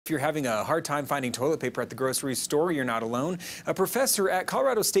you're having a hard time finding toilet paper at the grocery store, you're not alone. A professor at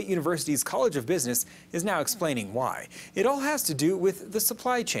Colorado State University's College of Business is now explaining why. It all has to do with the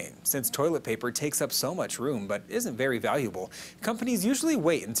supply chain. Since toilet paper takes up so much room but isn't very valuable, companies usually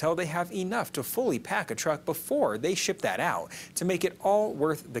wait until they have enough to fully pack a truck before they ship that out to make it all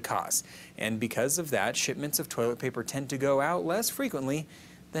worth the cost. And because of that, shipments of toilet paper tend to go out less frequently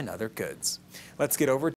than other goods. Let's get over